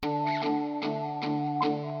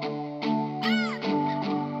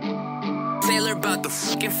about the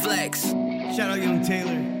fucking flex. Shout out Young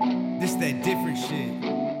Taylor. This that different shit.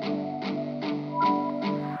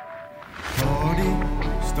 Party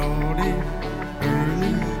started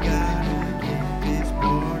early. Gotta get this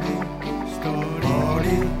party started.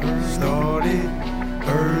 Party started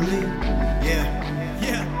early. Yeah.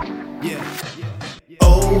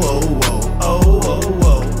 Oh, oh, oh, oh, oh,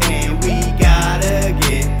 oh. And we gotta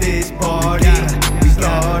get this party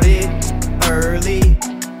started early.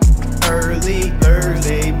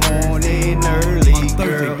 Thursday morning, early,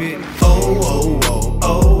 girl. Oh, oh, oh,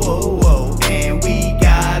 oh, oh, oh. And we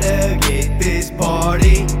gotta get this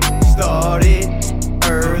party started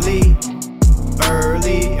early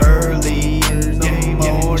in the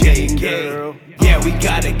morning, girl. Yeah, we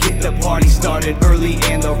gotta get the party started early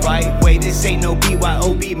and the right way. This ain't no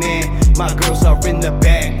BYOB, man. My girls are in the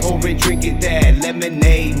back, pouring, drinking that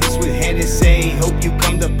lemonade mixed with Hennessy. Hope you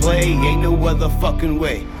come to play, ain't no other fucking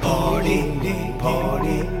way. Party, yeah.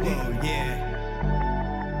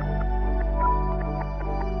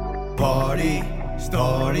 Party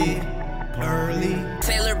started early.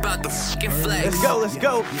 Taylor about the fucking flex. Let's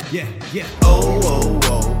go. Yeah. Oh, oh,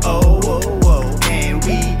 oh, oh, oh, oh. And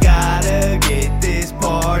we gotta get this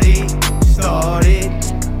party started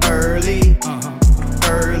early.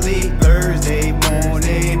 Thursday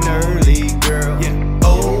morning, early, girl.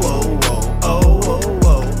 Oh, oh, oh, oh, oh,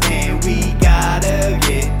 oh. And we gotta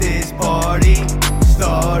get this party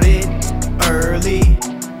started early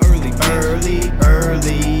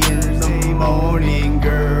in the morning,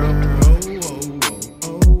 girl.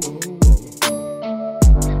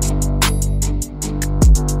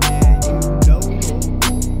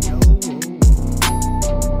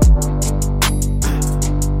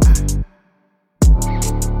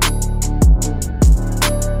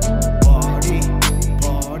 Party.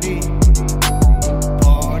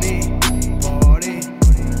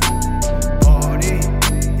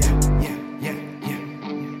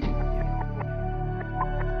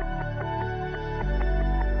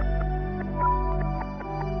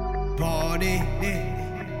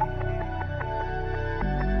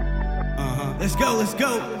 Let's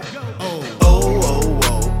go. Oh, oh,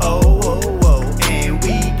 oh, oh, oh, oh. And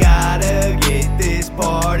we gotta get this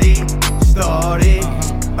party started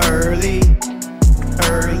early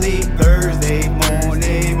Thursday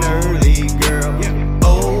morning, early, girl.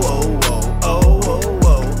 Oh, oh, oh, oh, oh,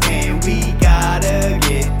 oh. And we gotta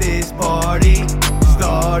get this party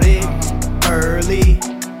started early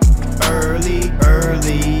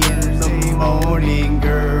in the morning, girl.